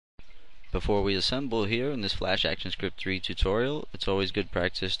Before we assemble here in this Flash ActionScript 3 tutorial, it's always good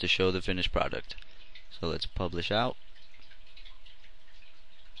practice to show the finished product. So let's publish out.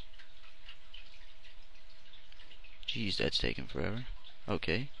 Geez, that's taking forever.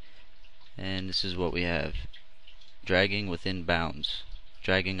 Okay. And this is what we have. Dragging within bounds.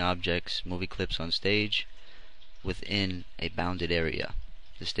 Dragging objects, movie clips on stage within a bounded area.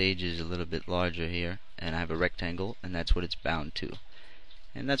 The stage is a little bit larger here, and I have a rectangle, and that's what it's bound to.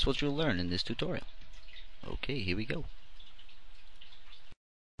 And that's what you'll learn in this tutorial. Okay, here we go.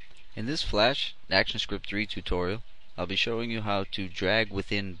 In this Flash ActionScript 3 tutorial, I'll be showing you how to drag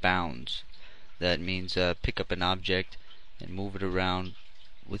within bounds. That means pick up an object and move it around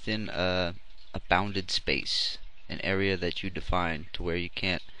within a bounded space, an area that you define to where you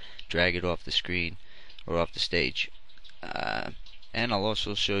can't drag it off the screen or off the stage. And I'll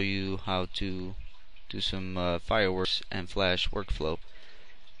also show you how to do some fireworks and Flash workflow.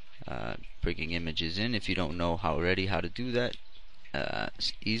 Bringing images in. If you don't know already how to do that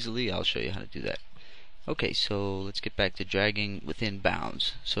easily, I'll show you how to do that. Okay, so let's get back to dragging within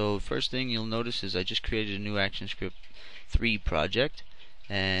bounds. So first thing you'll notice is I just created a new ActionScript 3 project,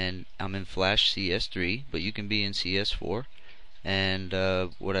 and I'm in Flash CS3, but you can be in CS4. And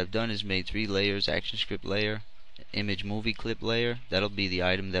what I've done is made 3 layers: ActionScript layer, image movie clip layer, that'll be the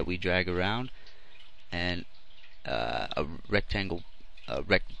item that we drag around, and a rectangle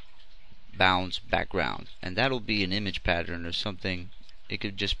bounds background, and that'll be an image pattern or something. It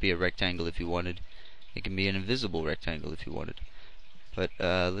could just be a rectangle if you wanted. It can be an invisible rectangle if you wanted. But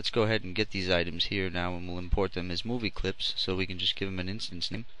let's go ahead and get these items here now, and we'll import them as movie clips so we can just give them an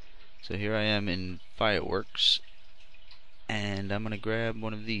instance name. So here I am in fireworks, and I'm gonna grab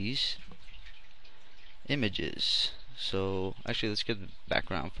one of these images. So actually, let's get the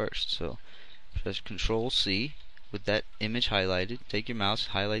background first. So press Control C with that image highlighted. Take your mouse,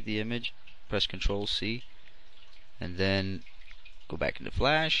 highlight the image, press Control C, and then go back into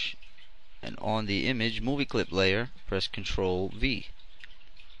Flash, and on the image movie clip layer, press Control V,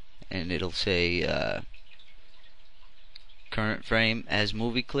 and it'll say current frame as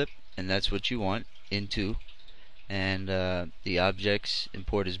movie clip, and that's what you want into. And the objects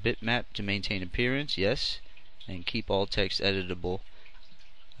import as bitmap to maintain appearance, yes, and keep all text editable.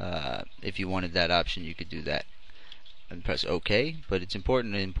 If you wanted that option, you could do that. And press OK, but it's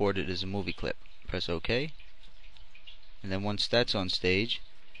important to import it as a movie clip. Press OK, and then once that's on stage,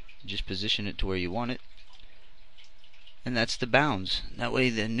 just position it to where you want it, and that's the bounds. That way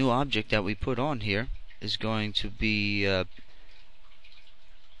the new object that we put on here is going to be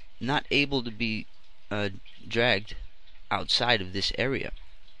not able to be dragged outside of this area.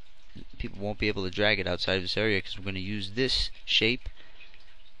 People won't be able to drag it outside of this area because we're going to use this shape,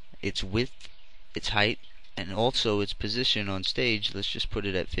 its width, its height, and also its position on stage. Let's just put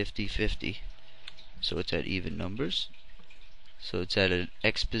it at 50-50, so it's at even numbers. So it's at an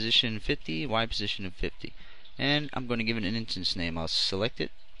X position 50, Y position of 50, and I'm going to give it an instance name. I'll select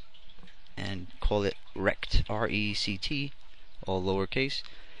it and call it rect, R-E-C-T, all lowercase.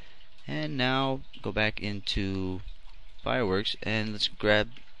 And now go back into fireworks, and let's grab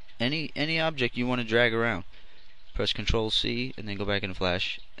any object you want to drag around. Press Control C, and then go back into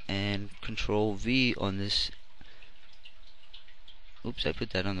Flash and Control V on this. Oops, I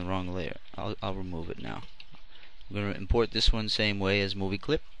put that on the wrong layer. I'll remove it now. I'm going to import this one same way as movie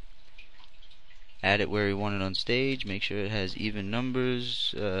clip. Add it where you want it on stage. Make sure it has even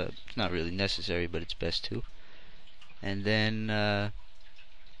numbers. It's not really necessary, but it's best to. And then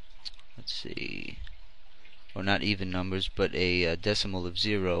let's see, or not even numbers, but a decimal of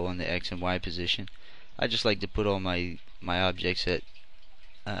 0 on the X and Y position. I just like to put all my objects at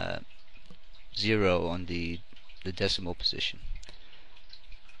 0 on the decimal position,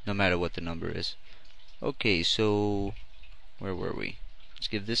 no matter what the number is. Okay, so where were we? Let's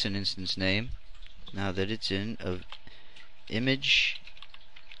give this an instance name now that it's in of image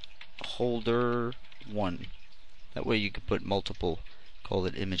holder 1. That way you could put multiple. Call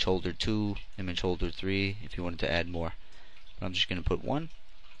it image holder 2, image holder 3 if you wanted to add more. But I'm just going to put 1.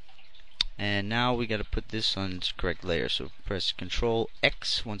 And now we got to put this on its correct layer. So press Control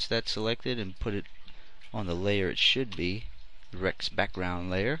X once that's selected and put it on the layer it should be, the Rex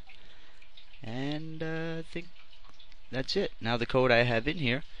background layer. And I think that's it. Now the code I have in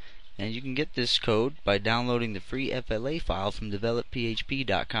here, and you can get this code by downloading the free FLA file from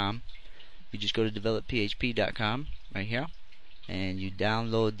developphp.com. You just go to developphp.com right here, and you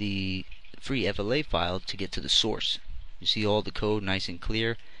download the free FLA file to get to the source. You see all the code nice and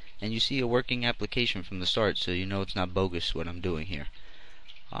clear, and you see a working application from the start, so you know it's not bogus what I'm doing here.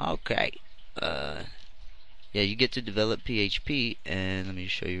 Okay, yeah, you get to develop PHP, and let me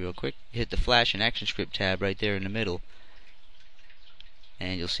show you real quick. Hit the Flash and ActionScript tab right there in the middle,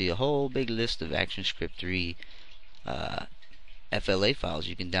 and you'll see a whole big list of ActionScript 3 FLA files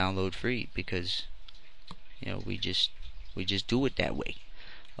you can download free, because we just do it that way.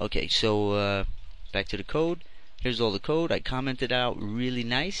 Okay, so back to the code. Here's all the code. I commented out really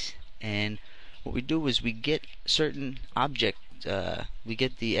nice, and what we do is we get certain object. We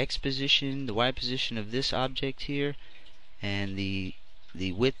get the X position, the Y position of this object here, and the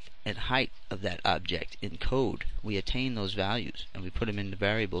width and height of that object in code. We attain those values, and we put them into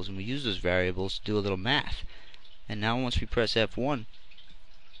variables, and we use those variables to do a little math. And now once we press F1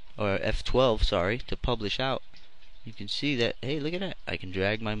 or F12, sorry, to publish out, you can see that, hey, look at that, I can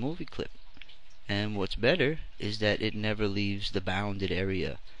drag my movie clip. And what's better is that it never leaves the bounded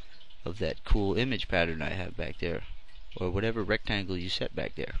area of that cool image pattern I have back there, or whatever rectangle you set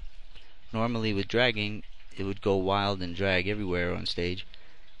back there. Normally with dragging, it would go wild and drag everywhere on stage,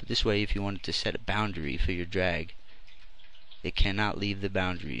 but this way, if you wanted to set a boundary for your drag, it cannot leave the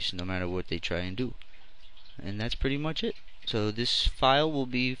boundaries no matter what they try and do. And that's pretty much it. So this file will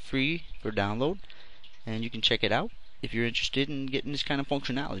be free for download, and you can check it out if you're interested in getting this kind of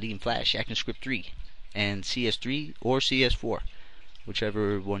functionality in Flash, ActionScript 3, and CS3 or CS4,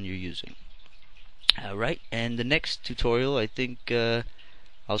 whichever one you're using. Alright, and the next tutorial, I think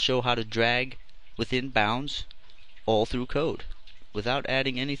I'll show how to drag within bounds all through code without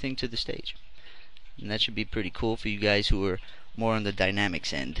adding anything to the stage. And that should be pretty cool for you guys who are more on the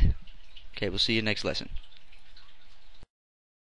dynamics end. Okay, we'll see you next lesson.